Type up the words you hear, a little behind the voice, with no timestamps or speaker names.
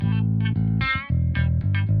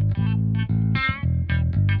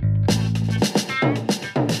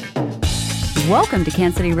Welcome to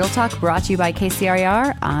Kansas City Real Talk, brought to you by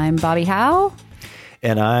KCRR. I'm Bobbi Howe.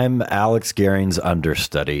 And I'm Alex Gehring's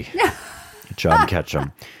understudy, John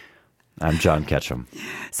Ketchum. I'm John Ketchum.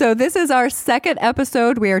 So this is our second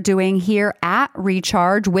episode we are doing here at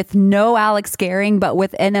Recharge with no Alex Gehring, but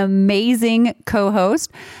with an amazing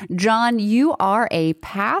co-host. John, you are a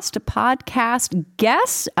past podcast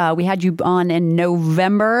guest. We had you on in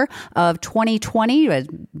November of 2020,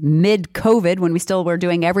 mid-COVID, when we still were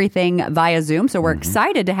doing everything via Zoom. So we're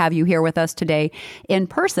excited to have you here with us today in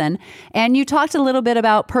person. And you talked a little bit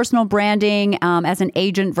about personal branding as an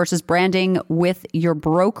agent versus branding with your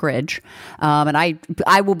brokerage. And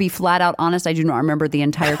I will be flat out honest. I do not remember the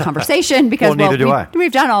entire conversation because neither do I.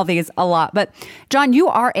 We've done all these a lot. But John, you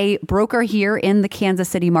are a broker here in the Kansas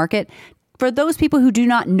City market. For those people who do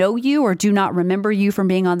not know you or do not remember you from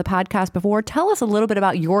being on the podcast before, tell us a little bit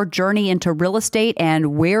about your journey into real estate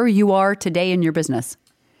and where you are today in your business.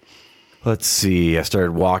 Let's see. I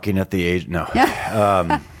started walking at the age. No.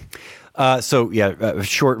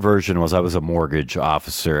 Short version was I was a mortgage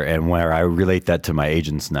officer, and where I relate that to my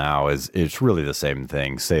agents now is it's really the same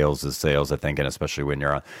thing. Sales is sales, I think, and especially when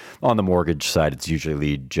you're on the mortgage side, it's usually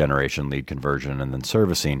lead generation, lead conversion, and then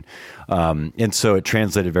servicing. And so it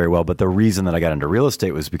translated very well. But the reason that I got into real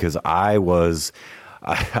estate was because I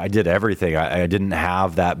did everything. I didn't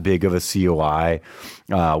have that big of a COI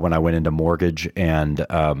when I went into mortgage, and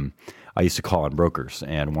I used to call on brokers,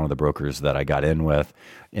 and one of the brokers that I got in with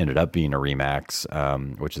ended up being a RE/MAX,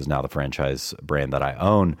 which is now the franchise brand that I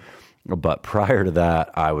own. But prior to that,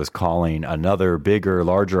 I was calling another bigger,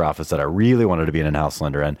 larger office that I really wanted to be an in-house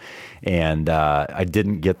lender in, and I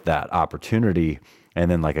didn't get that opportunity.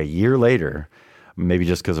 And then like a year later, maybe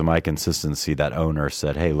just because of my consistency, that owner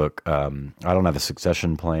said, "Hey, look, I don't have a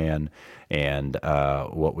succession plan, and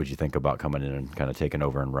what would you think about coming in and kind of taking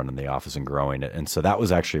over and running the office and growing it?" And so that was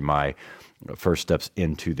actually my first steps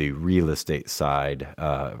into the real estate side,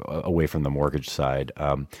 away from the mortgage side.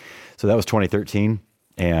 So that was 2013,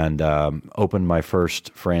 and opened my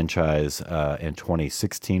first franchise in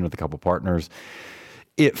 2016 with a couple partners.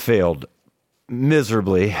 It failed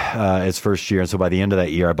miserably its first year, and so by the end of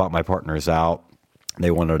that year, I bought my partners out. They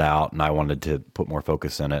wanted out, and I wanted to put more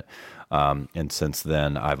focus in it. And since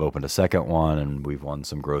then, I've opened a second one, and we've won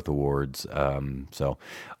some growth awards. So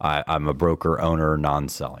I'm a broker, owner,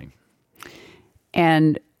 non-selling.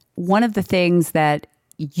 And one of the things that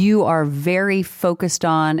you are very focused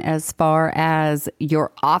on as far as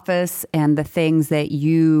your office and the things that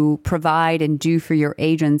you provide and do for your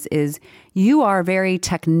agents is you are very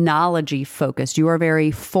technology focused. You are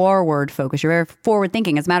very forward focused. You're very forward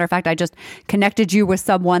thinking. As a matter of fact, I just connected you with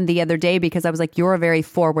someone the other day because I was like, you're a very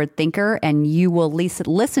forward thinker and you will at least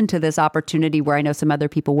listen to this opportunity where I know some other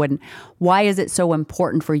people wouldn't. Why is it so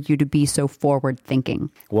important for you to be so forward thinking?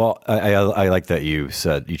 Well, I like that you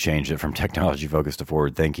said you changed it from technology focused to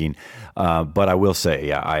forward thinking. But I will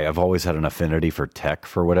say, I've always had an affinity for tech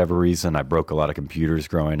for whatever reason. I broke a lot of computers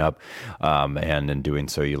growing up. And in doing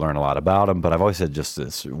so, you learn a lot about them, but I've always had just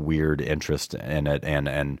this weird interest in it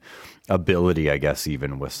and ability, I guess,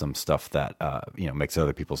 even with some stuff that makes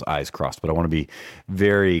other people's eyes cross. But I want to be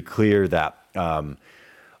very clear that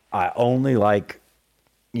I only like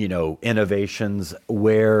innovations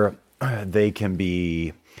where they can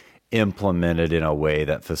be implemented in a way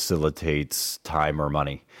that facilitates time or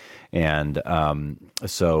money. And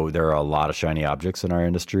so there are a lot of shiny objects in our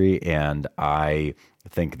industry, and I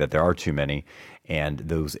think that there are too many. And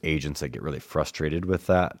those agents that get really frustrated with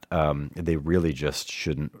that, they really just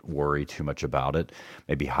shouldn't worry too much about it.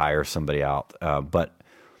 Maybe hire somebody out. But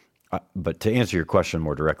to answer your question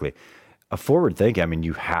more directly, a forward thinking, I mean,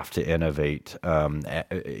 you have to innovate,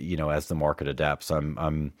 as the market adapts.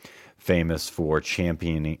 I'm famous for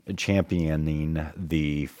championing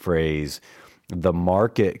the phrase, the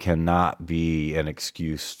market cannot be an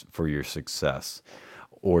excuse for your success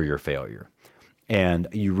or your failure. And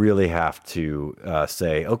you really have to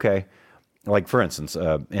say, okay, like for instance,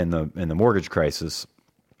 in the mortgage crisis,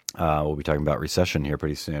 we'll be talking about recession here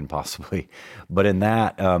pretty soon, possibly. But in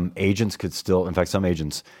that, agents could still, in fact, some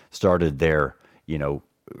agents started their,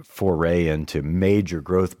 foray into major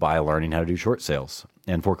growth by learning how to do short sales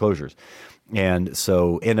and foreclosures. And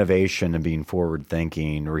so innovation and being forward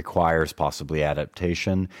thinking requires possibly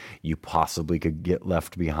adaptation. You possibly could get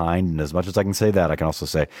left behind. And as much as I can say that, I can also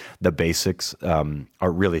say the basics are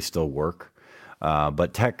really still work.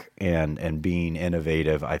 But tech and being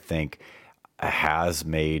innovative, I think, has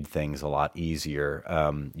made things a lot easier.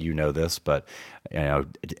 You know this, but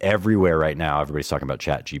everywhere right now, everybody's talking about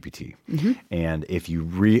Chat GPT. Mm-hmm. And if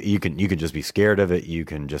you can just be scared of it. You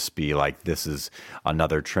can just be like, this is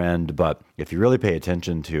another trend. But if you really pay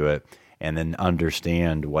attention to it and then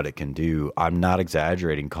understand what it can do. I'm not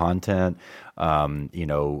exaggerating. Content,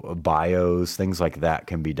 bios, things like that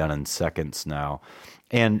can be done in seconds now.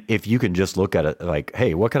 And if you can just look at it like,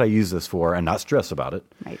 hey, what could I use this for, and not stress about it?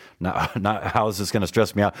 Right. Not how is this going to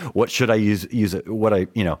stress me out? What should I use it?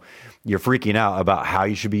 You're freaking out about how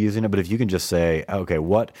you should be using it. But if you can just say, okay,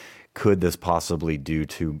 what could this possibly do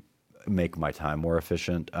to make my time more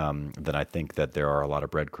efficient? Then I think that there are a lot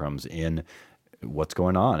of breadcrumbs in what's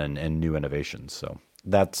going on and new innovations. So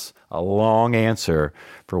that's a long answer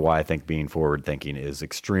for why I think being forward thinking is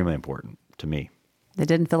extremely important to me. It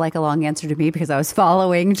didn't feel like a long answer to me because I was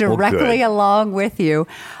following directly along with you.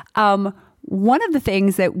 One of the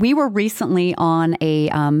things that we were recently on a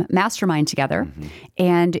mastermind together,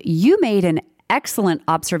 and you made an excellent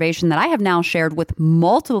observation that I have now shared with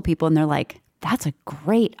multiple people, and they're like, that's a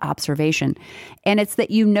great observation. And it's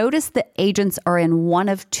that you notice that agents are in one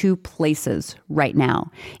of two places right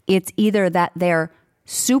now. It's either that they're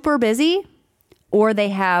super busy or they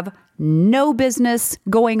have no business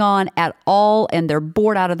going on at all, and they're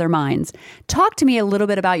bored out of their minds. Talk to me a little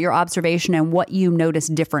bit about your observation and what you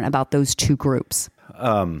noticed different about those two groups.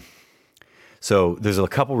 So there's a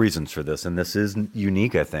couple reasons for this, and this is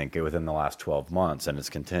unique, I think, within the last 12 months, and it's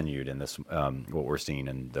continued in this what we're seeing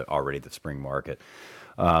in already the spring market.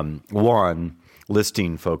 One,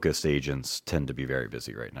 listing-focused agents tend to be very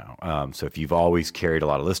busy right now. So if you've always carried a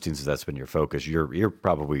lot of listings, that's been your focus, you're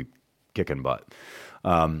probably kicking butt.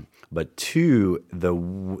 But two,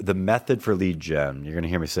 the method for lead gen, you're going to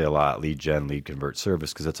hear me say a lot, lead gen, lead convert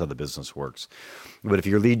service, because that's how the business works. But if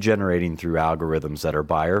you're lead generating through algorithms that are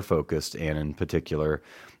buyer focused, and in particular,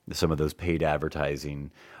 some of those paid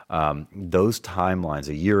advertising, those timelines,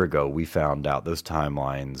 a year ago, we found out those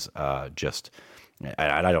timelines I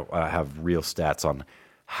have real stats on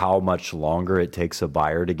how much longer it takes a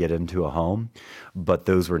buyer to get into a home, but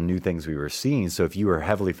those were new things we were seeing. So if you were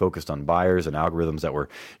heavily focused on buyers and algorithms that were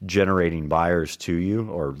generating buyers to you,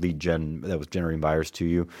 or lead gen that was generating buyers to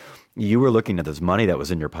you, you were looking at this money that was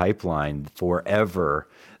in your pipeline forever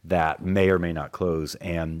that may or may not close.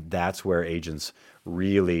 And that's where agents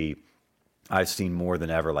really, I've seen more than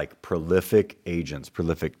ever, like prolific agents,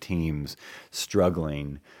 prolific teams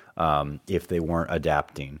struggling if they weren't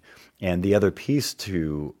adapting. And the other piece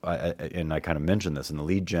too, and I kind of mentioned this in the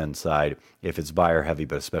lead gen side, if it's buyer heavy,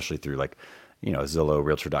 but especially through Zillow,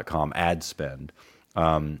 Realtor.com ad spend,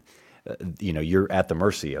 you're at the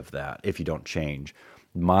mercy of that if you don't change.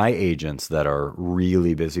 My agents that are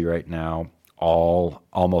really busy right now,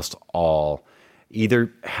 almost all,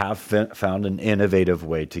 either have found an innovative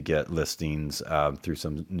way to get listings through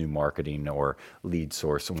some new marketing or lead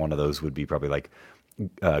source. One of those would be probably like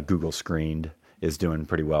Google Screened is doing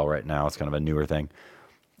pretty well right now. It's kind of a newer thing,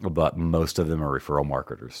 but most of them are referral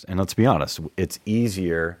marketers. And let's be honest, it's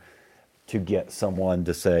easier to get someone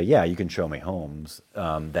to say, yeah, you can show me homes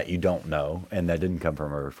that you don't know and that didn't come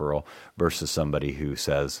from a referral, versus somebody who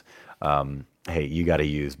says, hey, you got to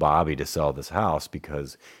use Bobbi to sell this house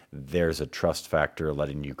because there's a trust factor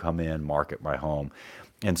letting you come in, market my home.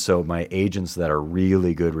 And so my agents that are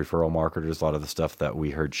really good referral marketers, a lot of the stuff that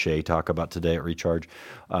we heard Shay talk about today at Recharge,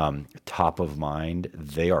 top of mind,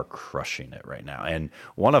 they are crushing it right now. And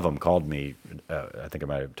one of them called me, I think I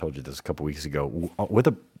might have told you this a couple weeks ago,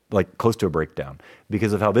 with close to a breakdown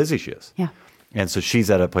because of how busy she is. Yeah. And so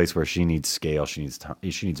she's at a place where she needs scale, she needs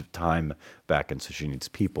time back, and so she needs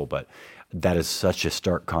people. But that is such a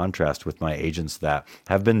stark contrast with my agents that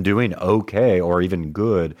have been doing okay or even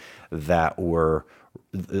good, that were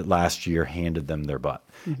last year handed them their butt.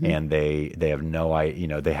 And they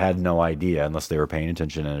have they had no idea, unless they were paying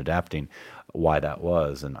attention and adapting, why that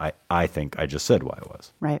was. And I think I just said why it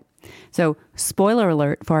was. Right. So spoiler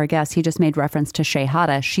alert for our guest, he just made reference to Shay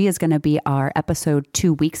Hata. She is going to be our episode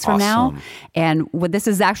 2 weeks from now. And this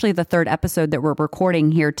is actually the third episode that we're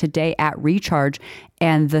recording here today at Recharge.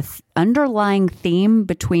 And the underlying theme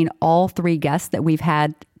between all three guests that we've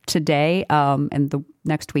had today and the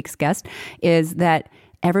next week's guest is that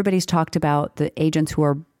everybody's talked about the agents who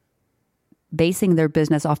are basing their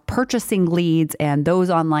business off purchasing leads and those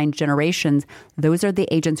online generations. Those are the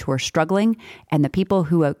agents who are struggling, and the people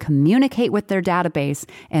who communicate with their database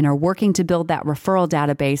and are working to build that referral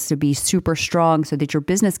database to be super strong so that your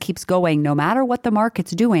business keeps going no matter what the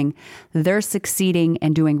market's doing. They're succeeding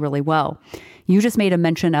and doing really well. You just made a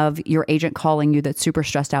mention of your agent calling you that's super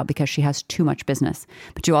stressed out because she has too much business.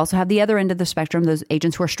 But you also have the other end of the spectrum, those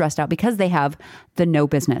agents who are stressed out because they have the no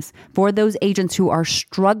business. For those agents who are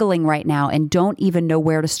struggling right now and don't even know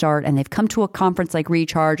where to start, and they've come to a conference like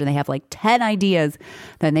Recharge and they have like 10 ideas,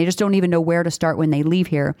 then they just don't even know where to start when they leave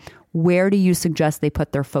here. Where do you suggest they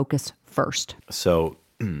put their focus first? So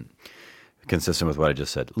consistent with what I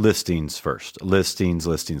just said. Listings first. Listings.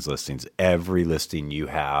 Every listing you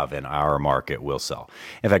have in our market will sell.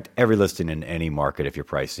 In fact, every listing in any market, if you're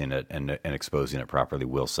pricing it and exposing it properly,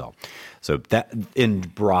 will sell. So that in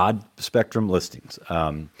broad spectrum listings.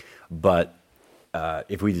 But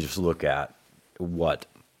if we just look at what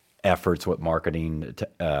efforts, what marketing,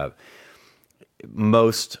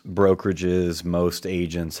 most brokerages, most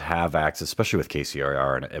agents have access, especially with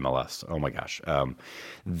KCRR and MLS. Oh my gosh.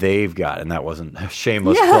 They've got, and that wasn't a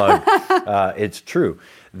shameless plug. It's true.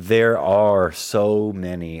 There are so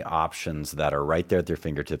many options that are right there at their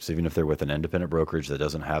fingertips, even if they're with an independent brokerage that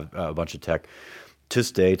doesn't have a bunch of tech, to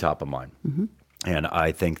stay top of mind. Mm-hmm. And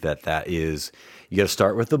I think that is, you got to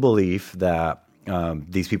start with the belief that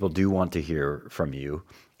these people do want to hear from you.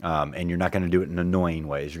 And you're not going to do it in annoying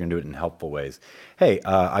ways. You're going to do it in helpful ways. Hey,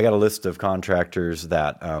 I got a list of contractors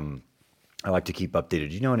that I like to keep updated.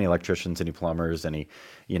 Do you know any electricians, any plumbers, any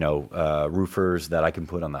roofers that I can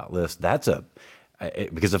put on that list?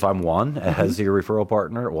 Because if I'm one as your referral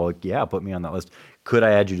partner, well, yeah, put me on that list. Could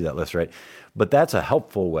I add you to that list, right? But that's a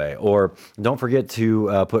helpful way. Or don't forget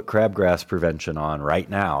to put crabgrass prevention on right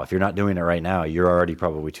now. If you're not doing it right now, you're already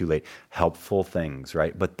probably too late. Helpful things,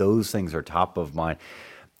 right? But those things are top of mind.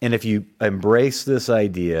 And if you embrace this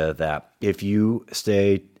idea that if you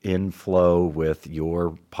stay in flow with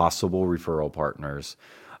your possible referral partners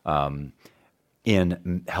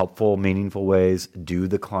in helpful, meaningful ways, do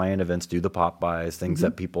the client events, do the pop buys, things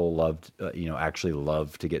that people actually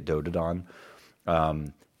love to get doted on,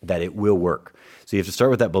 that it will work. So you have to start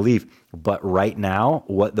with that belief. But right now,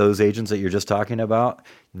 what those agents that you're just talking about,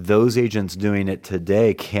 those agents doing it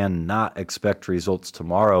today cannot expect results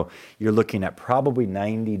tomorrow. You're looking at probably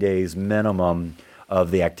 90 days minimum of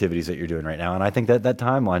the activities that you're doing right now. And I think that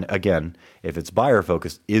timeline, again, if it's buyer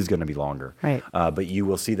focused, is going to be longer. Right. But you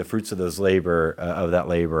will see the fruits of that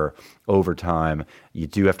labor over time. You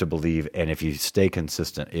do have to believe, and if you stay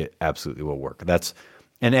consistent, it absolutely will work.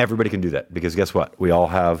 And everybody can do that, because guess what? We all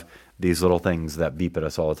have these little things that beep at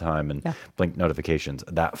us all the time and blink notifications.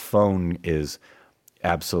 That phone is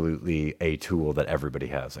absolutely a tool that everybody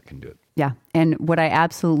has that can do it. Yeah. And what I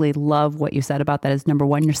absolutely love what you said about that is, number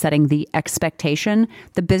one, you're setting the expectation.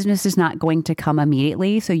 The business is not going to come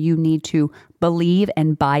immediately. So you need to believe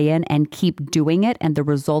and buy in and keep doing it. And the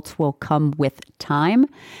results will come with time.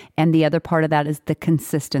 And the other part of that is the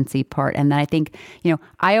consistency part. And then I think,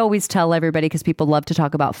 I always tell everybody, because people love to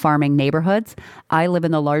talk about farming neighborhoods. I live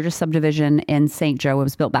in the largest subdivision in St. Joe. It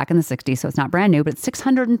was built back in the 60s. So it's not brand new, but it's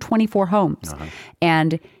 624 homes. Uh-huh.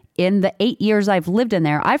 And in the 8 years I've lived in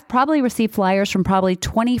there, I've probably received flyers from probably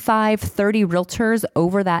 25, 30 realtors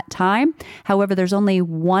over that time. However, there's only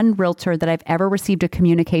one realtor that I've ever received a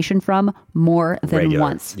communication from more than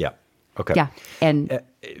once. Yeah. Okay. Yeah. And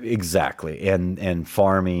exactly. And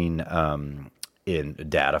farming, in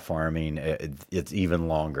data farming, it's even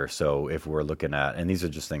longer. So if we're looking at, and these are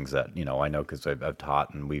just things that, I know because I've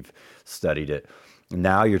taught and we've studied it.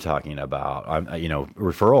 Now you're talking about,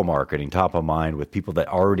 referral marketing, top of mind with people that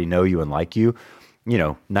already know you and like you,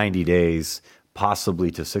 90 days, possibly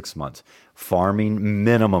to 6 months. Farming,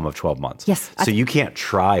 minimum of 12 months. Yes. So you can't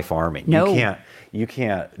try farming. No. You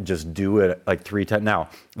can't just do it like 3 times. Now,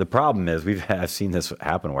 the problem is I've seen this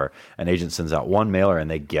happen where an agent sends out one mailer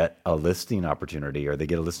and they get a listing opportunity or they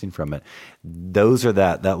get a listing from it. Those are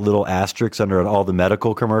that little asterisk under all the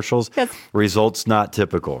medical commercials. Yes. Results not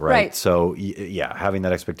typical, right? So yeah, having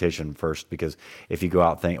that expectation first, because if you go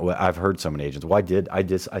out I've heard so many agents,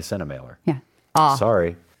 I sent a mailer. Yeah.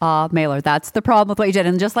 Sorry. Mailer. That's the problem with what you did.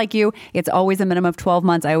 And just like you, it's always a minimum of 12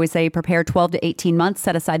 months. I always say prepare 12 to 18 months,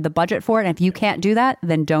 set aside the budget for it. And if you can't do that,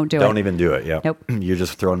 then don't do it. Don't even do it. Yeah. Nope. You're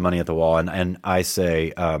just throwing money at the wall. And I say,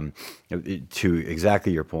 to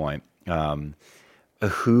exactly your point,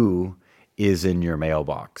 who is in your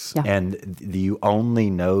mailbox? Yeah. And you only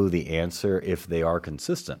know the answer if they are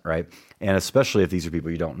consistent, right? And especially if these are people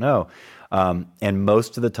you don't know. And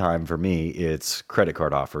most of the time for me, it's credit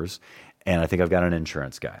card offers. And I think I've got an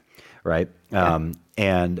insurance guy, right? Yeah.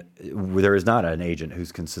 And there is not an agent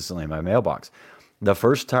who's consistently in my mailbox. The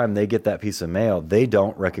first time they get that piece of mail, they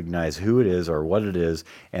don't recognize who it is or what it is,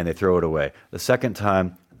 and they throw it away. The second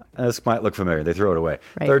time, this might look familiar, they throw it away.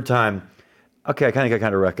 Right. Third time, okay, I kind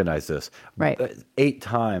of recognize this. Right. 8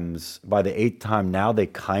 times, by the 8th time, now they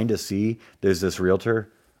kind of see there's this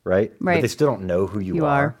realtor, right? Right. But they still don't know who you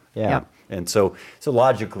are. Yeah. Yep. And so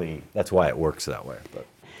logically, that's why it works that way. But.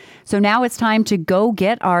 So now it's time to go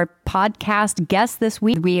get our podcast guest this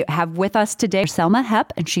week. We have with us today Selma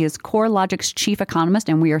Hepp, and she is CoreLogic's chief economist,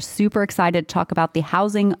 and we are super excited to talk about the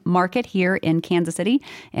housing market here in Kansas City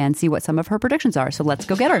and see what some of her predictions are. So let's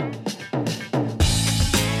go get her.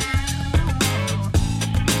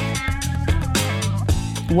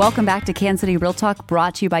 Welcome back to Kansas City Real Talk,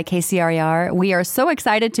 brought to you by KCRER. We are so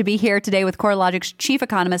excited to be here today with CoreLogic's chief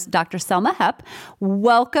economist, Dr. Selma Hepp.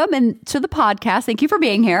 Welcome to the podcast. Thank you for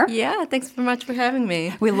being here. Yeah, thanks very much for having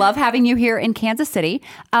me. We love having you here in Kansas City.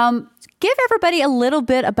 Give everybody a little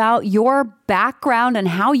bit about your background and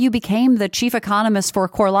how you became the chief economist for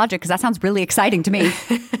CoreLogic, because that sounds really exciting to me.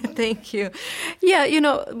 Thank you. Yeah,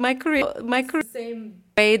 my career, same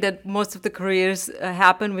way that most of the careers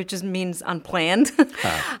happen, which just means unplanned.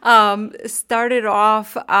 Started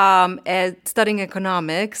off as studying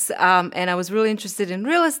economics, and I was really interested in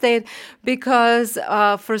real estate because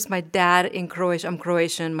first my dad in Croatia, I'm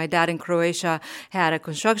Croatian, my dad in Croatia had a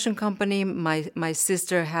construction company, my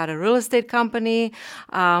sister had a real estate company,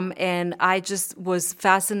 and I just was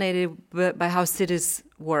fascinated by how cities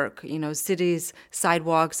work, cities,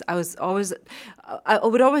 sidewalks. I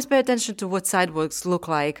would always pay attention to what sidewalks look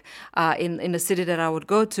like in the city that I would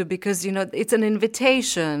go to, because, it's an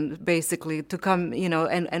invitation basically to come,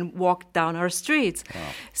 and walk down our streets. Wow.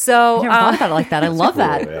 So I never thought about it like that. I love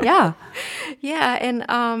that. Cool, yeah. Yeah.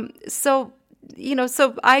 And so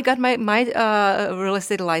I got my real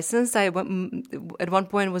estate license. I at one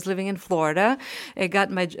point was living in Florida. I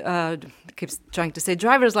got my keeps trying to say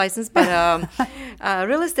driver's license, but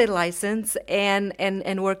real estate license,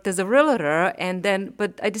 and worked as a realtor.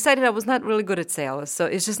 But I decided I was not really good at sales, so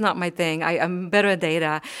it's just not my thing. I'm better at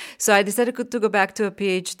data, so I decided to go back to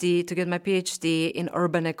to get my PhD in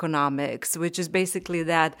urban economics, which is basically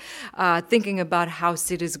that thinking about how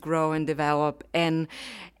cities grow and develop.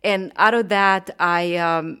 And out of that,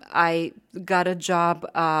 I got a job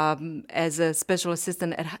as a special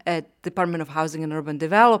assistant at Department of Housing and Urban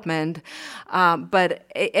Development. But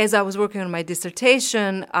as I was working on my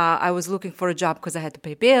dissertation, I was looking for a job because I had to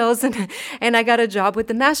pay bills. And I got a job with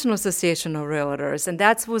the National Association of Realtors. And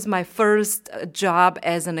that was my first job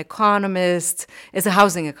as an economist, as a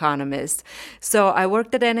housing economist. So I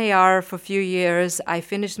worked at NAR for a few years. I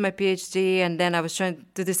finished my PhD, and then I was trying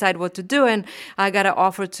to decide what to do. And I got an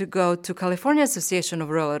offer to go to California Association of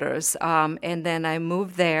Realtors. And then I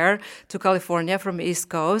moved there to California from the East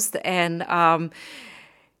Coast, and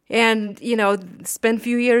spent a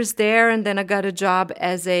few years there, and then I got a job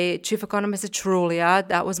as a chief economist at Trulia.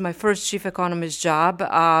 That was my first chief economist job,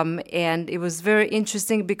 and it was very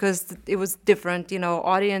interesting because it was different.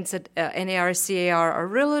 Audience at NARCAR are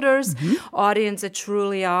realtors, audience at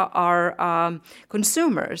Trulia are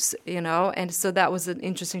consumers, and so that was an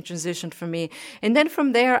interesting transition for me. And then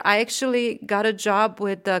from there, I actually got a job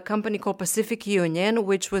with a company called Pacific Union,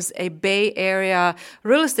 which was a Bay Area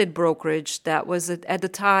real estate brokerage that was at the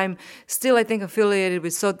time still, I think, affiliated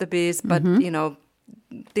with Sotheby's, but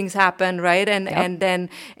things happen, right? And then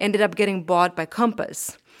ended up getting bought by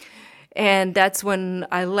Compass, and that's when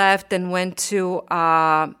I left and went to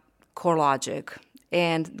CoreLogic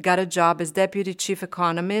and got a job as deputy chief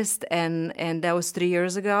economist, and that was 3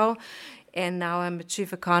 years ago. And now I'm a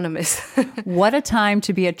chief economist. What a time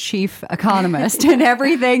to be a chief economist and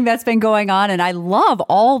everything that's been going on. And I love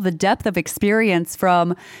all the depth of experience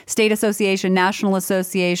from state association, national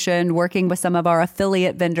association, working with some of our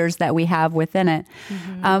affiliate vendors that we have within it.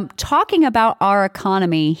 Talking about our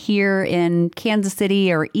economy here in Kansas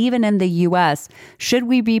City or even in the U.S., should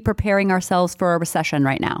we be preparing ourselves for a recession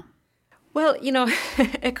right now? Well,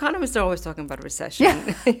 economists are always talking about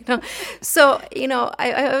recession. Yeah. So,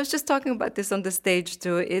 I was just talking about this on the stage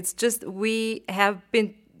too. It's just we have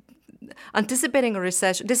been anticipating a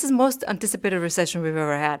recession. This is the most anticipated recession we've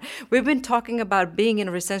ever had. We've been talking about being in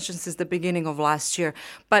a recession since the beginning of last year,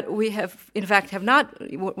 but we're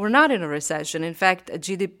not in a recession. In fact,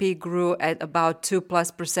 GDP grew at about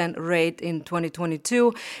 2+% rate in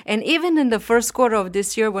 2022. And even in the first quarter of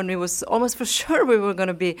this year, when we was almost for sure we were going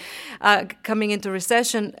to be coming into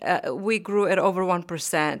recession, we grew at over 1%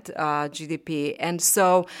 GDP. And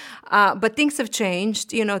so, but things have changed.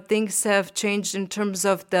 Things have changed in terms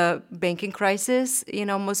of the banking crisis,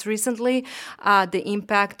 most recently, the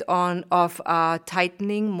impact of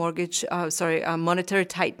tightening monetary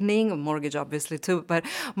tightening, mortgage obviously too, but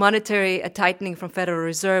monetary tightening from Federal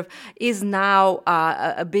Reserve is now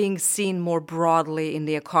being seen more broadly in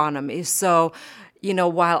the economy. So,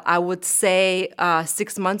 while I would say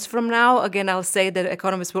 6 months from now, again, I'll say that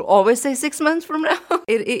economists will always say 6 months from now.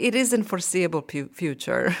 It is in foreseeable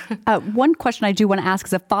future. One question I do want to ask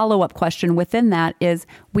as a follow-up question within that is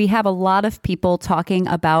we have a lot of people talking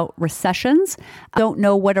about recessions. I don't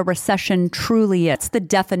know what a recession truly is. It's the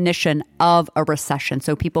definition of a recession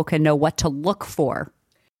so people can know what to look for.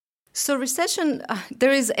 So recession,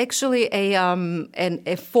 there is actually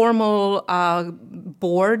a formal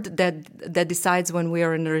board that decides when we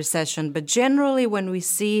are in a recession. But generally, when we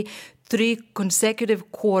see 3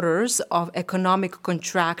 consecutive quarters of economic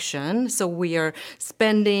contraction. So we are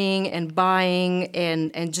spending and buying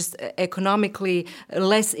and just economically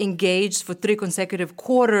less engaged for 3 consecutive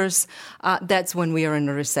quarters. That's when we are in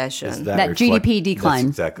a recession. Is That GDP decline.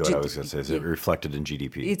 That's exactly what I was going to say. Is it reflected in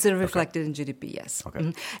GDP? It's reflected in GDP, yes.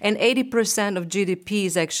 Okay. And 80% of GDP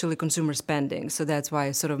is actually consumer spending. So that's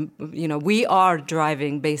why sort of, we are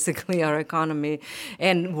driving basically our economy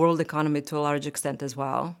and world economy to a large extent as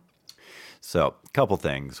well. So, a couple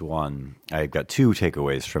things. One, I've got 2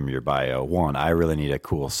 takeaways from your bio. One, I really need a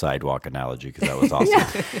cool sidewalk analogy because that was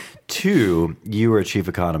awesome. 2, you were a chief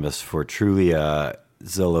economist for Trulia,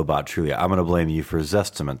 Zillow Trulia. I'm going to blame you for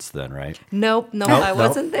Zestimates then, right? Nope, I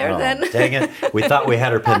wasn't there then. Dang it. We thought we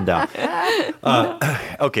had her pinned down.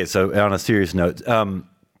 Okay, so on a serious note,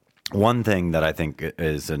 one thing that I think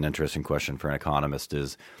is an interesting question for an economist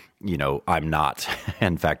is, I'm not.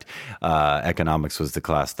 In fact, economics was the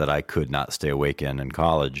class that I could not stay awake in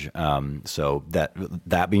college. So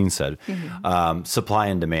that being said, supply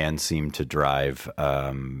and demand seem to drive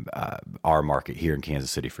our market here in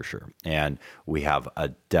Kansas City for sure. And we have a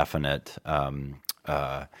definite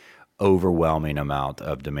overwhelming amount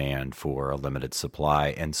of demand for a limited supply.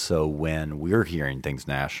 And so when we're hearing things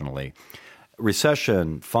nationally,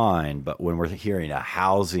 recession, fine, but when we're hearing a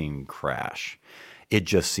housing crash, it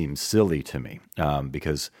just seems silly to me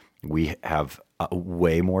because we have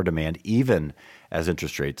way more demand. Even as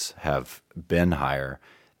interest rates have been higher,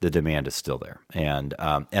 the demand is still there. And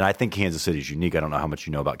I think Kansas City is unique. I don't know how much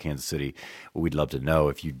you know about Kansas City. We'd love to know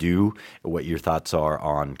if you do, what your thoughts are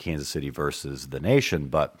on Kansas City versus the nation.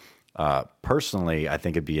 But personally, I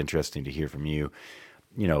think it'd be interesting to hear from you,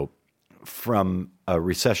 from a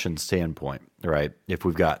recession standpoint, right? If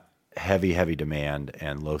we've got heavy demand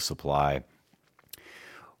and low supply,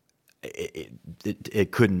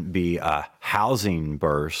 it couldn't be a housing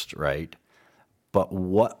burst, right? But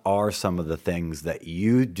what are some of the things that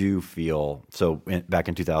you do feel? So back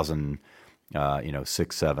in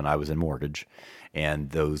 2006, 7, I was in mortgage, and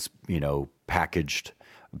those packaged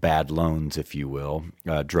bad loans, if you will,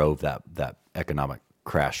 drove that economic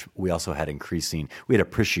crash. We also had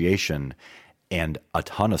appreciation and a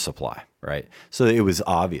ton of supply, right? So it was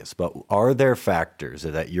obvious. But are there factors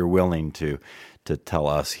that you're willing to tell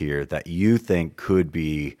us here that you think could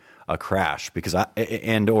be a crash? Because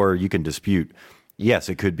or you can dispute, yes,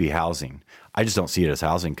 it could be housing. I just don't see it as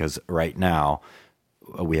housing because right now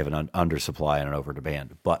we have an undersupply and an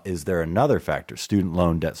overdemand. But is there another factor, student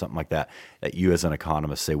loan debt, something like that you as an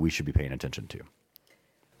economist say we should be paying attention to?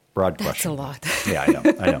 Broad question. That's a lot. Yeah,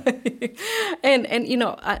 I know.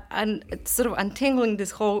 and sort of untangling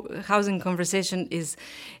this whole housing conversation it's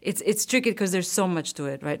tricky because there's so much to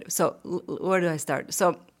it, right? So where do I start?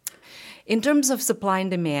 So in terms of supply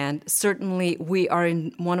and demand, certainly we are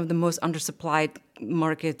in one of the most undersupplied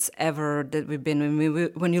markets ever that we've been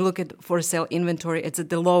in. When you look at for sale inventory, it's at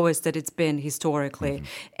the lowest that it's been historically.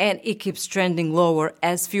 And it keeps trending lower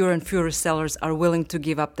as fewer and fewer sellers are willing to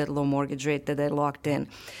give up that low mortgage rate that they locked in.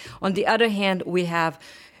 On the other hand, we have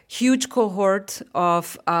huge cohort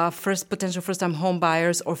of potential first-time home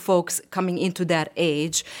buyers or folks coming into that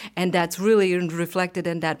age, and that's really reflected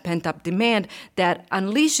in that pent-up demand that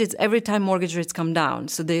unleashes every time mortgage rates come down.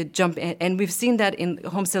 So they jump in, and we've seen that in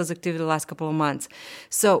home sales activity the last couple of months.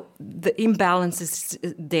 So the imbalance is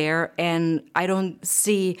there, and I don't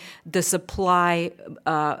see the supply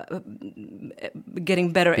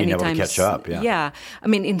getting better Being anytime. Able to catch up, yeah. Yeah. I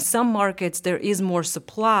mean, in some markets there is more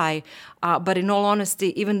supply, but in all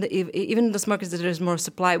honesty, even in those markets that there is more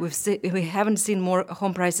supply, we haven't seen more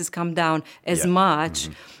home prices come down as much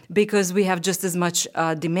because we have just as much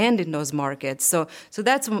demand in those markets. So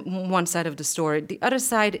that's one side of the story. The other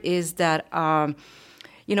side is that how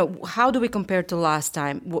do we compare to last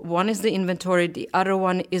time? One is the inventory. The other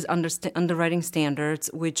one is underwriting standards,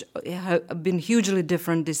 which have been hugely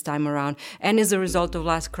different this time around. And as a result of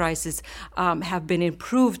last crisis, have been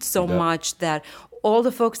improved so much that all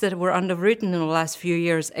the folks that were underwritten in the last few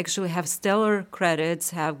years actually have stellar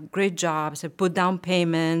credits, have great jobs, have put down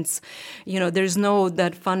payments. There's no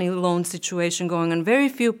that funny loan situation going on. Very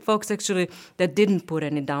few folks actually that didn't put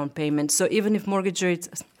any down payment. So even if mortgage rates,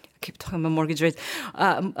 I keep talking about mortgage rates,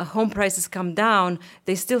 home prices come down,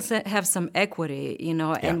 they still have some equity,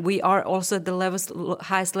 and we are also at the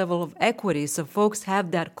highest level of equity. So folks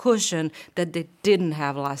have that cushion that they didn't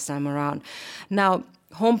have last time around. Now,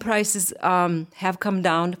 home prices have come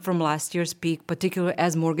down from last year's peak, particularly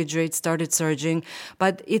as mortgage rates started surging.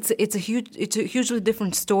 But it's a hugely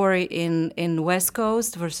different story in West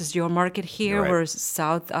Coast versus your market here, Right. versus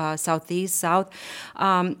Southeast, South.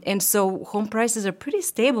 And so home prices are pretty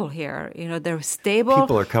stable here. They're stable.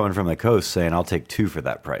 People are coming from the coast saying, "I'll take 2 for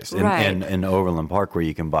that price." Right. In Overland Park, where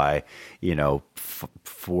you can buy,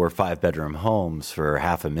 4 or 5 bedroom homes for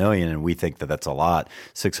 $500,000, and we think that that's a lot.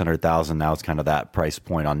 600,000 now is kind of that price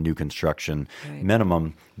point on new construction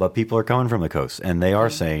minimum. But people are coming from the coast, and they are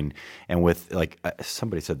saying, and with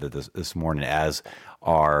somebody said that this morning, as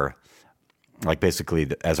our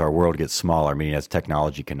as our world gets smaller, meaning as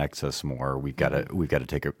technology connects us more, we've got to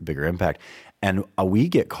take a bigger impact. And we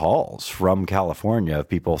get calls from California of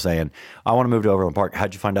people saying, "I want to move to Overland Park.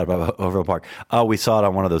 How'd you find out about Overland Park?" "Oh, we saw it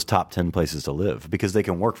on one of those top 10 places to live," because they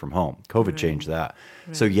can work from home. COVID changed that.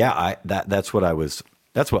 Right. So yeah, that's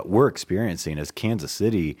what we're experiencing. Is Kansas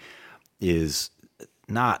City is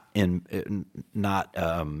not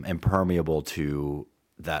impermeable to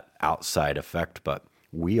that outside effect, but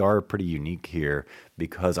we are pretty unique here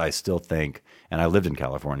because I still think, and I lived in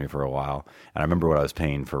California for a while, and I remember what I was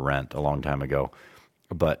paying for rent a long time ago.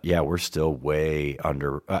 But yeah, we're still way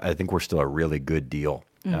under. I think we're still a really good deal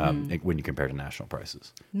when you compare to national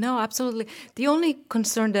prices. No, absolutely. The only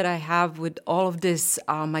concern that I have with all of this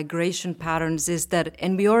migration patterns is that,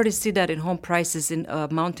 and we already see that in home prices in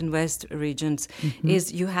Mountain West regions,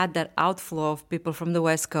 is you had that outflow of people from the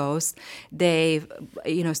West Coast. They,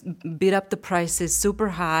 beat up the prices super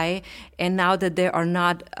high, and now that they are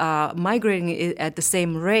not migrating at the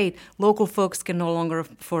same rate, local folks can no longer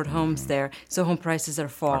afford homes there, so home prices are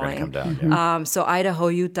falling. Are gonna come down, So Idaho,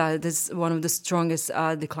 Utah, this is one of the strongest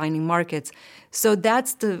declining markets. So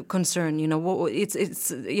that's the concern.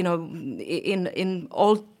 It's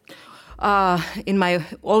in my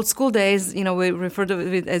old school days, we refer to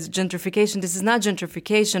it as gentrification. This is not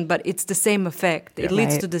gentrification, but it's the same effect. It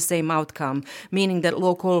leads to the same outcome, meaning that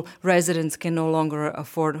local residents can no longer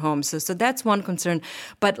afford homes. So that's one concern.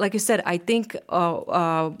 But like you said, I think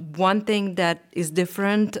one thing that is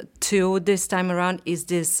different too this time around is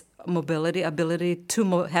this ability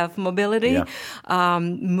to have mobility,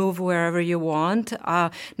 move wherever you want.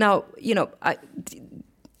 Now,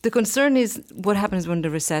 the concern is what happens when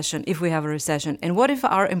if we have a recession, and what if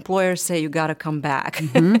our employers say you got to come back?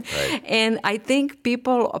 Right. And I think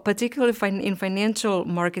people, particularly in financial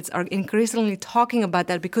markets, are increasingly talking about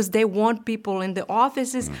that because they want people in the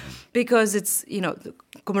offices, because it's,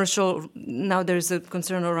 commercial. Now there's a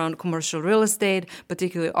concern around commercial real estate,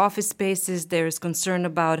 particularly office spaces. There's concern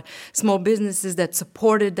about small businesses that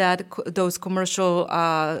supported those commercial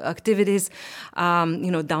activities,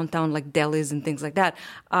 downtown, like delis and things like that.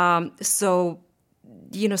 So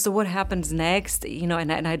what happens next?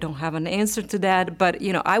 And I don't have an answer to that. But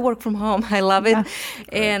I work from home. I love it,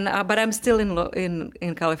 but I'm still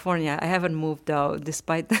in California. I haven't moved though,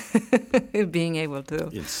 despite being able to.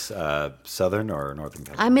 It's southern or northern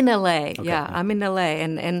California? I'm in LA. Okay. Yeah, I'm in LA,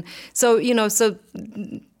 and so so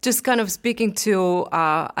just kind of speaking to,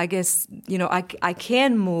 I guess I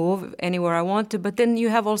can move anywhere I want to, but then you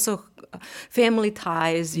have also family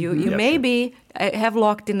ties. You maybe have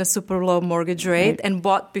locked in a super low mortgage rate and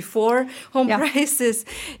bought before home prices,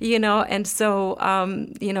 and so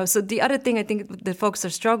so the other thing I think that folks are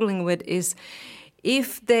struggling with is,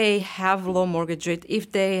 if they have low mortgage rate,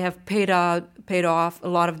 if they have paid off a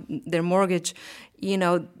lot of their mortgage,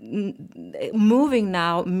 moving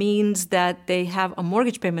now means that they have a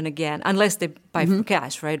mortgage payment again, unless they buy for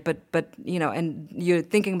cash, right? But and you're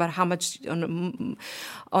thinking about how much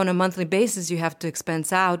on a monthly basis you have to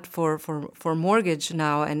expense out for mortgage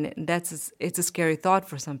now, and it's a scary thought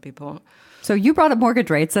for some people. So you brought up mortgage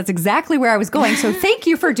rates. That's exactly where I was going. So thank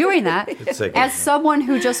you for doing that. As someone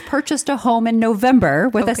who just purchased a home in November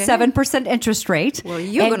with a 7% interest rate,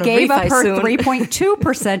 and gave up her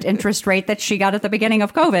 3.2% interest rate that she got at the beginning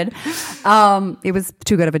of COVID, it was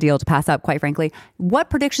too good of a deal to pass up, quite frankly. What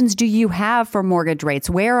predictions do you have for mortgage rates?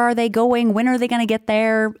 Where are they going? When are they going to get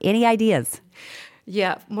there? Any ideas?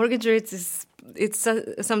 Yeah, mortgage rates it's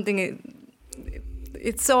something.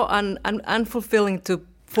 It's so unfulfilling to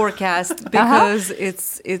forecast, because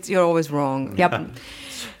it's you're always wrong. Yep.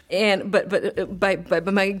 And but by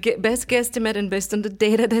my best guesstimate, and based on the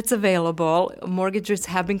data that's available, mortgage rates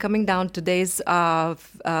have been coming down. Today's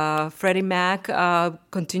Freddie Mac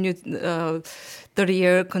continued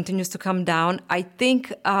 30-year continues to come down. I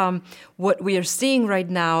think what we are seeing right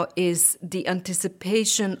now is the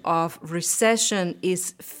anticipation of recession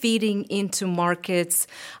is feeding into markets,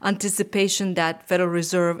 anticipation that Federal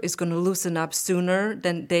Reserve is going to loosen up sooner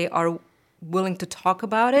than they are willing to talk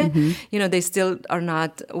about it. They still are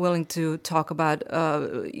not willing to talk about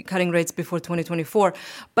cutting rates before 2024.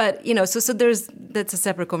 But so that's a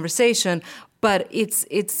separate conversation. But it's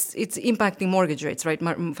impacting mortgage rates, right?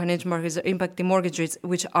 Financial markets are impacting mortgage rates,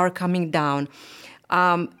 which are coming down.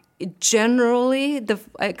 Generally, the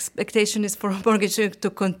expectation is for mortgage rates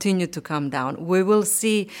to continue to come down. We will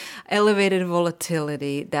see elevated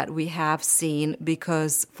volatility that we have seen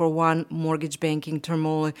because, for one, mortgage banking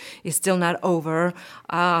turmoil is still not over.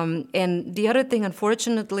 And the other thing,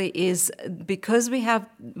 unfortunately, is because we have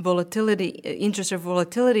volatility, interest rate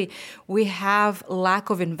volatility, we have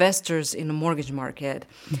lack of investors in the mortgage market.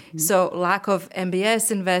 So lack of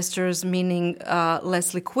MBS investors, meaning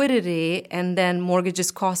less liquidity, and then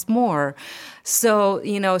mortgages cost more. So,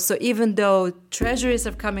 so even though treasuries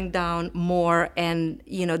are coming down more and,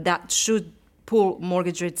 that should pull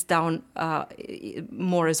mortgage rates down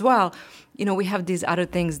more as well, we have these other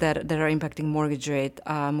things that are impacting mortgage rate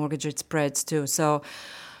spreads too. So,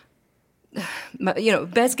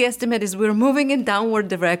 best guesstimate is we're moving in downward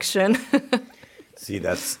direction. See,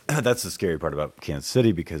 that's the scary part about Kansas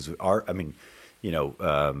City because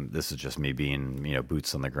this is just me being,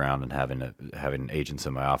 boots on the ground and having agents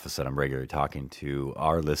in my office that I'm regularly talking to.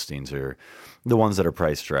 Our listings are the ones that are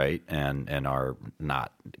priced right and are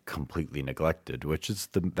not completely neglected, which is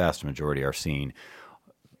the vast majority are seeing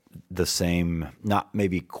the same, not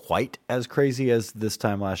maybe quite as crazy as this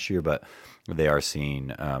time last year, but they are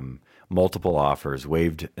seeing multiple offers,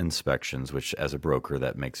 waived inspections, which as a broker,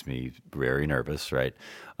 that makes me very nervous, right?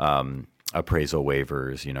 Appraisal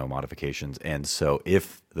waivers, modifications. And so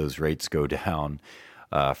if those rates go down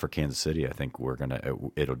for Kansas City, I think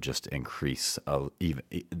it'll just increase even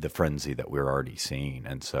the frenzy that we're already seeing.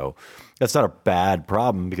 And so that's not a bad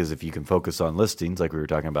problem because if you can focus on listings like we were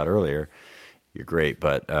talking about earlier, you're great.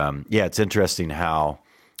 But it's interesting how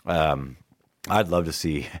I love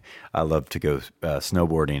to go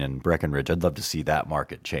snowboarding in Breckenridge. I'd love to see that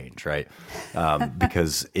market change, right?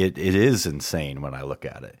 Because it is insane when I look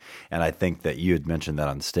at it. And I think that you had mentioned that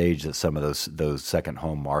on stage that some of those second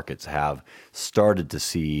home markets have started to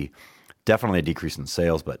see definitely a decrease in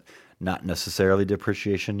sales, but not necessarily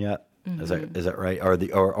depreciation yet. Is that right?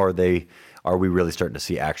 Are we really starting to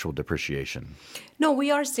see actual depreciation? No,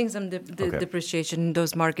 we are seeing some depreciation in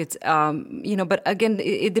those markets. But again,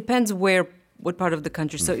 it depends what part of the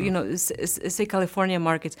country. So, say California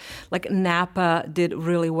markets, like Napa did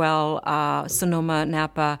really well, Sonoma,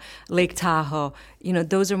 Napa, Lake Tahoe,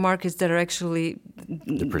 those are markets that are actually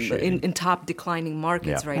in top declining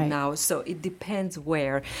markets right now. So it depends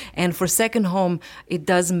where. And for second home, it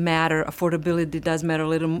does matter. Affordability does matter a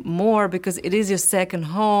little more because it is your second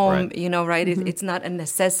home, right? It's not a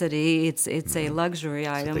necessity. It's a luxury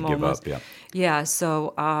item they almost. Give up, Yeah.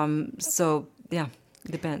 So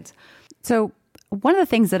depends. So one of the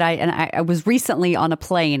things that I was recently on a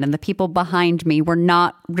plane and the people behind me were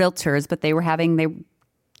not realtors, but they were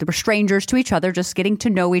strangers to each other, just getting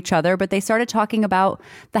to know each other. But they started talking about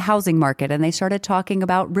the housing market and they started talking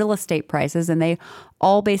about real estate prices. And they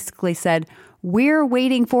all basically said, we're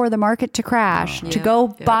waiting for the market to crash to go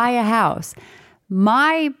buy a house.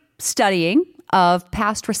 My studying of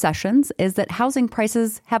past recessions is that housing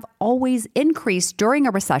prices have always increased during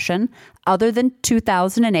a recession, other than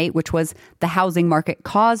 2008, which was the housing market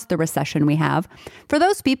caused the recession we have. For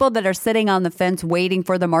those people that are sitting on the fence waiting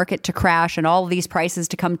for the market to crash and all of these prices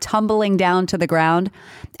to come tumbling down to the ground,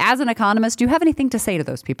 as an economist, do you have anything to say to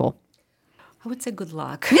those people? I would say good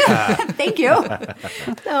luck. Thank you.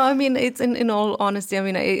 No, I mean, it's in all honesty, I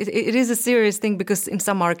mean, it is a serious thing because in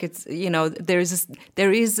some markets, there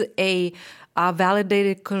is a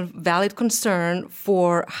valid concern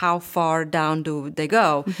for how far down do they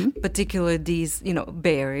go, particularly these,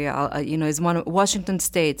 Bay Area, is one of Washington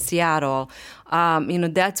State, Seattle,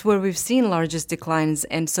 that's where we've seen largest declines.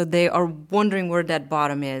 And so they are wondering where that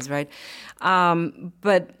bottom is, right?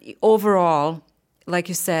 But overall, like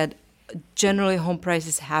you said, generally home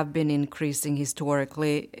prices have been increasing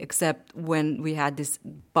historically, except when we had these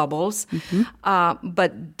bubbles.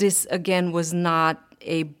 But this, again, was not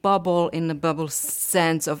a bubble in the bubble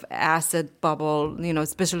sense of asset bubble,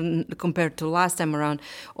 especially compared to last time around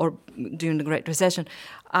or during the Great Recession.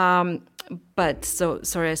 But But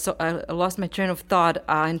sorry, I lost my train of thought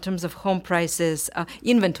in terms of home prices.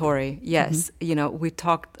 Inventory, yes. We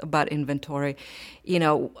talked about inventory.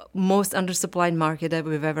 Most undersupplied market that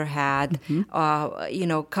we've ever had,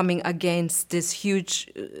 coming against this huge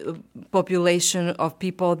population of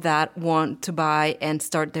people that want to buy and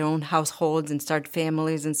start their own households and start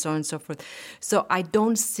families and so on and so forth. So I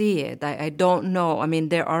don't see it. I don't know. I mean,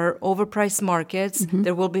 there are overpriced markets.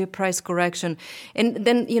 There will be a price correction. And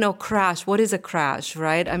then, crash. What is a crash,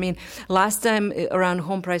 right? I mean, last time around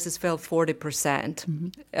home prices fell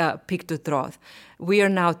 40%, peak to trough. We are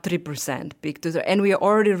now 3% peak to trough, and we are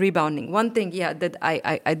already rebounding. One thing, that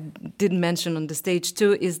I didn't mention on the stage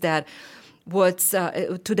too is that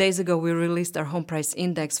 2 days ago we released our home price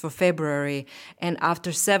index for February, and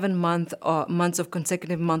after 7 months of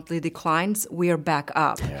consecutive monthly declines, we are back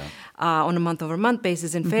up on a month-over-month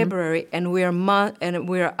basis in February, and we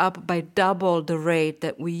are up by double the rate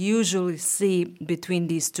that we usually see between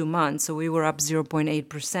these 2 months. So we were up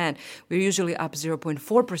 0.8%. We're usually up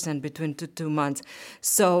 0.4% between two months.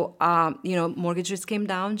 So mortgages came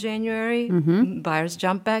down January, buyers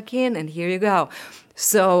jumped back in, and here you go.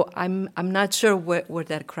 So I'm not sure where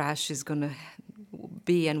that crash is going to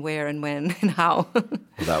be and where and when and how.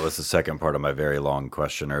 Well, that was the second part of my very long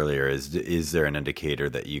question earlier. Is there an indicator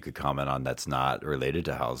that you could comment on that's not related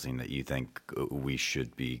to housing that you think we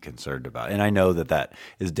should be concerned about? And I know that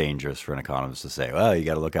is dangerous for an economist to say, well, you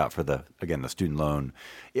got to look out for the student loan.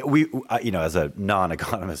 As a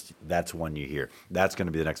non-economist, that's one you hear. That's going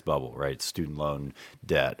to be the next bubble, right? Student loan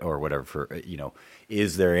debt or whatever.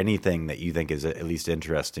 Is there anything that you think is at least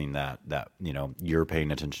interesting that you're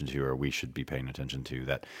paying attention to or we should be paying attention to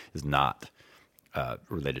that is not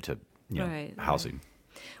related to housing? Right.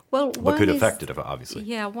 Well, but could affect it, obviously.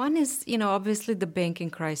 Yeah, one is, obviously the banking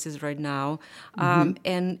crisis right now.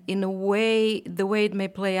 And in a way, the way it may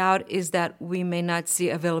play out is that we may not see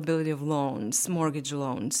availability of loans, mortgage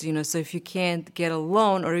loans. So if you can't get a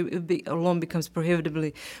loan or a loan becomes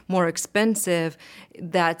prohibitively more expensive,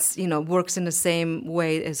 that's, works in the same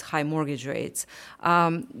way as high mortgage rates.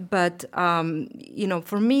 But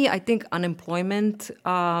for me, I think unemployment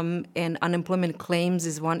and unemployment claims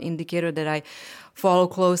is one indicator that I follow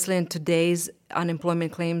closely, and today's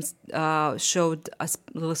unemployment claims showed a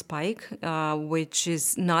little spike, which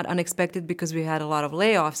is not unexpected because we had a lot of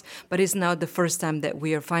layoffs, but it's now the first time that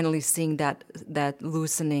we are finally seeing that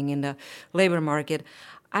loosening in the labor market.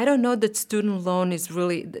 I don't know that student loan is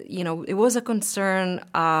really, it was a concern,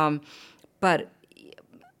 but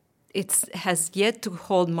it has yet to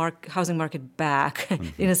hold housing market back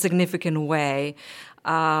in a significant way.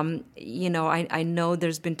 I know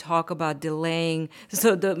there's been talk about delaying,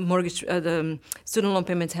 so the mortgage, the student loan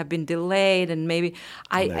payments have been delayed, and maybe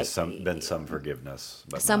there's been some forgiveness.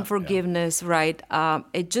 But some forgiveness, right?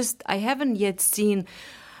 I haven't yet seen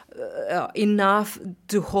enough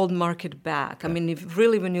to hold market back. I mean,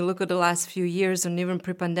 when you look at the last few years and even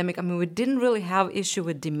pre-pandemic, we didn't really have issue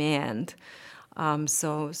with demand.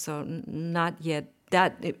 So not yet.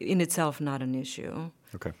 That in itself not an issue.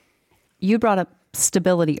 Okay. You brought up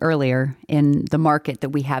stability earlier in the market that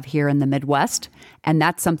we have here in the Midwest. And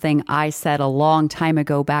that's something I said a long time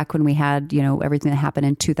ago, back when we had, everything that happened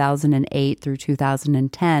in 2008 through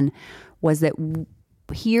 2010, was that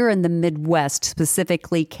here in the Midwest,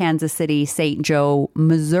 specifically Kansas City, St. Joe,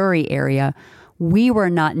 Missouri area, we were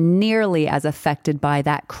not nearly as affected by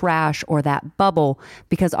that crash or that bubble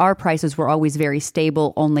because our prices were always very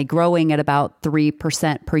stable, only growing at about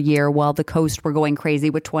 3% per year, while the coast were going crazy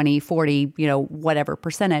with 20, 40, whatever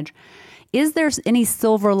percentage. Is there any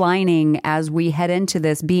silver lining as we head into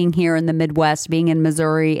this, being here in the Midwest, being in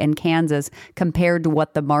Missouri and Kansas, compared to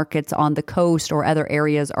what the markets on the coast or other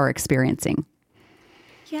areas are experiencing?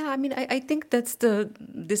 Yeah, I think that's the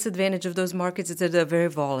disadvantage of those markets is that they're very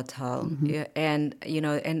volatile. Yeah, and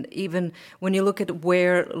even when you look at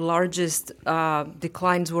where largest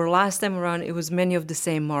declines were last time around, it was many of the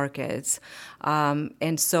same markets.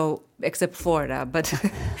 And so, except Florida, but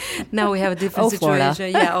now we have a different situation.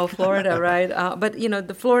 Florida. Yeah, Florida, right? But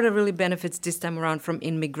the Florida really benefits this time around from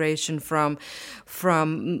immigration from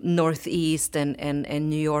Northeast and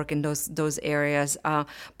New York and those areas.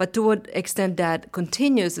 But to what extent that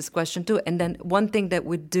continues is question too. And then one thing that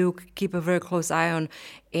we do keep a very close eye on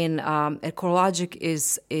at CoreLogic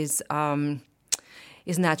is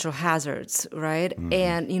natural hazards, right? Mm-hmm.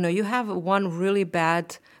 And you have one really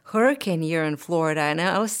bad hurricane year in Florida, and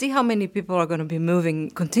I'll see how many people are going to be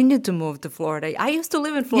continue to move to Florida. I used to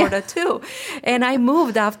live in Florida too, and I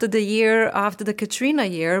moved after the Katrina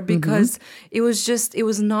year because it was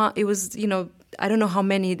I don't know how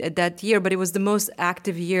many that year, but it was the most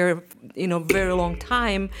active year in a very long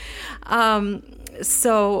time. And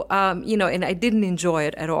I didn't enjoy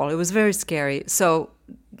it at all. It was very scary. So,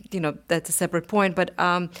 that's a separate point. But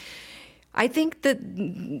I think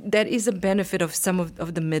that is a benefit of some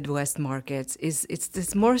of the Midwest markets.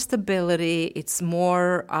 It's more stability. It's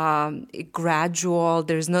more gradual.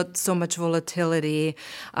 There's not so much volatility.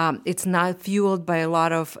 It's not fueled by a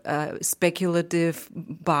lot of speculative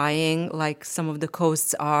buying like some of the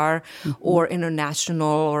coasts are, or international.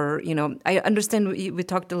 Or I understand we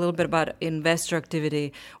talked a little bit about investor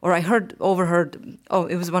activity, or I overheard. Oh,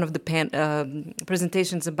 it was one of the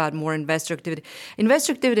presentations about more investor activity.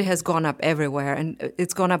 Investor activity has gone up everywhere, and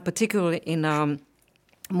it's gone up particularly in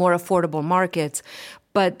more affordable markets.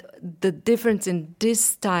 But the difference in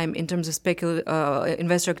this time in terms of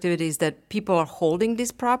investor activity is that people are holding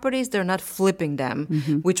these properties. They're not flipping them,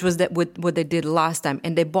 which was what they did last time.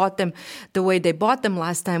 And they bought them, the way they bought them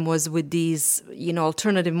last time was with these,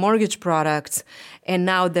 alternative mortgage products. And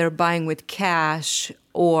now they're buying with cash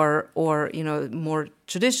or more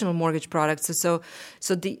traditional mortgage products. So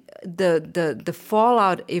the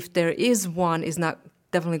fallout, if there is one, is not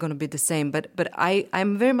definitely going to be the same. But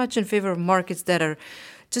I'm very much in favor of markets that are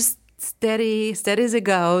just steady as it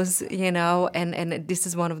goes, and this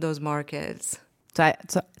is one of those markets. So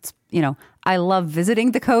it's, I love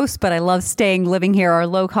visiting the coast, but I love living here, our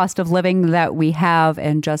low cost of living that we have,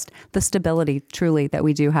 and just the stability truly that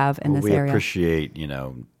we do have in this area. We appreciate,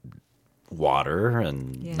 water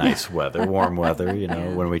and nice weather, warm weather,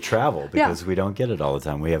 when we travel, because we don't get it all the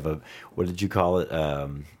time. We have what did you call it?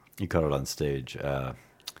 You called it on stage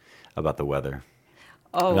about the weather.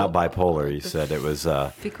 Oh, not bipolar. You said it was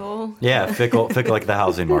fickle. Yeah, fickle like the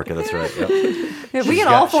housing market. That's right. Yep. We get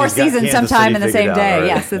all four seasons sometime in the same day.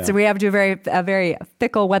 Right? Yes, we have to do a very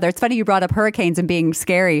fickle weather. It's funny you brought up hurricanes and being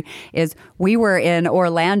scary. Is we were in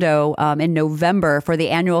Orlando in November for the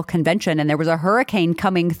annual convention, and there was a hurricane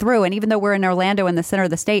coming through. And even though we're in Orlando in the center of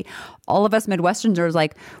the state, all of us Midwesterners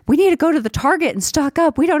like, we need to go to the Target and stock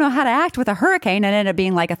up. We don't know how to act with a hurricane, and it ended up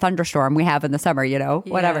being like a thunderstorm we have in the summer.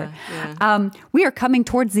 Whatever. Yeah. We are coming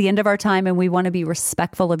towards the end of our time, and we want to be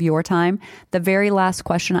respectful of your time. The very last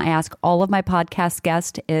question I ask all of my podcast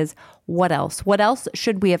guests is, what else? What else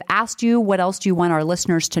should we have asked you? What else do you want our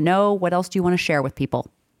listeners to know? What else do you want to share with people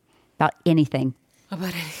about anything?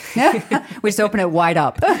 About anything. We just open it wide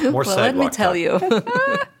up. Let me tell you.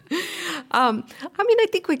 I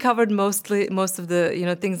think we covered most of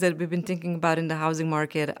the things that we've been thinking about in the housing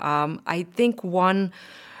market. I think one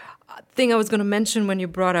thing I was going to mention when you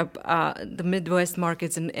brought up the Midwest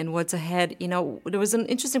markets and what's ahead, there was an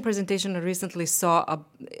interesting presentation I recently saw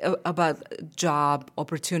about job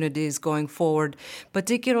opportunities going forward,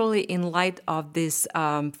 particularly in light of this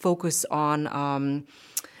focus on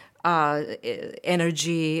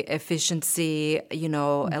energy efficiency,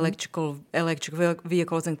 electric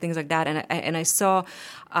vehicles and things like that. And I saw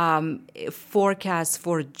forecasts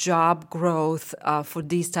for job growth for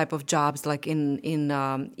these type of jobs, like in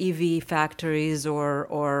EV factories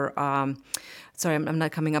or sorry, I'm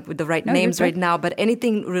not coming up with the right names right now, but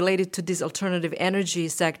anything related to these alternative energy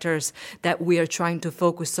sectors that we are trying to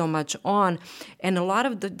focus so much on. And a lot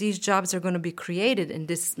of these jobs are going to be created in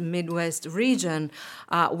this Midwest region,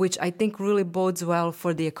 which I think really bodes well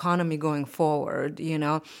for the economy going forward,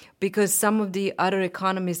 because some of the other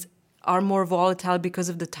economies are more volatile because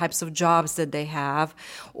of the types of jobs that they have,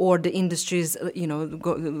 or the industries,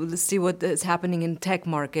 let's see what is happening in tech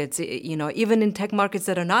markets, even in tech markets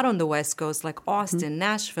that are not on the West Coast, like Austin,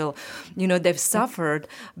 Nashville, they've suffered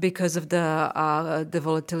because of the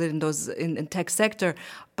volatility in tech sector.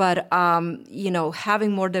 But,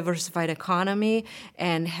 having more diversified economy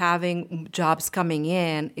and having jobs coming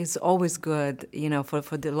in is always good,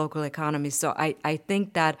 for the local economy. So I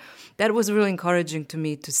think that was really encouraging to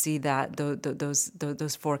me to see that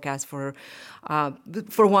those forecasts for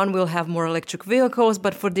one, we'll have more electric vehicles,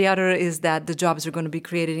 but for the other is that the jobs are going to be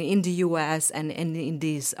created in the U.S. and in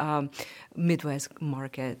these Midwest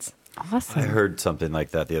markets. Awesome. I heard something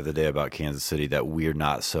like that the other day about Kansas City, that we're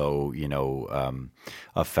not so,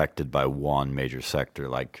 affected by one major sector,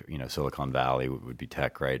 like, Silicon Valley would be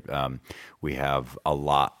tech, right? We have a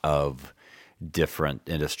lot of different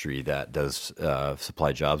industry that does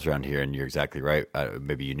supply jobs around here. And you're exactly right.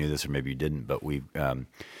 Maybe you knew this or maybe you didn't, but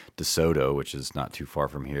DeSoto, which is not too far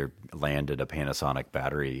from here, landed a Panasonic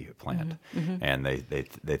battery plant. Mm-hmm. And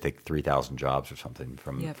they think 3,000 jobs or something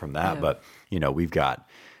from that. Yeah. But, we've got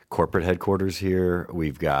corporate headquarters here.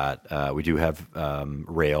 We've got we do have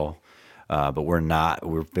rail but we're not.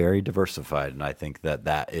 We're very diversified, and I think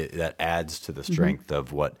that adds to the strength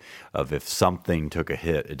of if something took a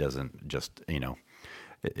hit, it doesn't just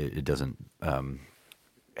it doesn't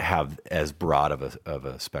have as broad of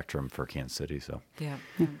a spectrum for Kansas City. So yeah.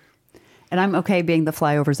 And I'm okay being the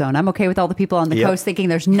flyover zone. I'm okay with all the people on the coast thinking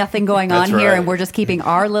there's nothing going on here and we're just keeping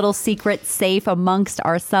our little secret safe amongst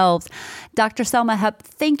ourselves. Dr. Selma Hepp,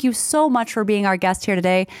 thank you so much for being our guest here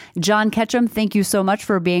today. John Ketchum, thank you so much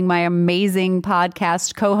for being my amazing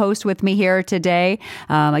podcast co-host with me here today.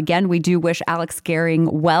 Again, we do wish Alex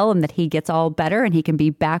Gehring well and that he gets all better and he can be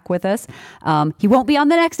back with us. He won't be on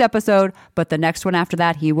the next episode, but the next one after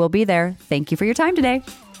that, he will be there. Thank you for your time today.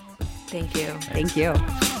 Thank you. Thank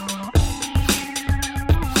you.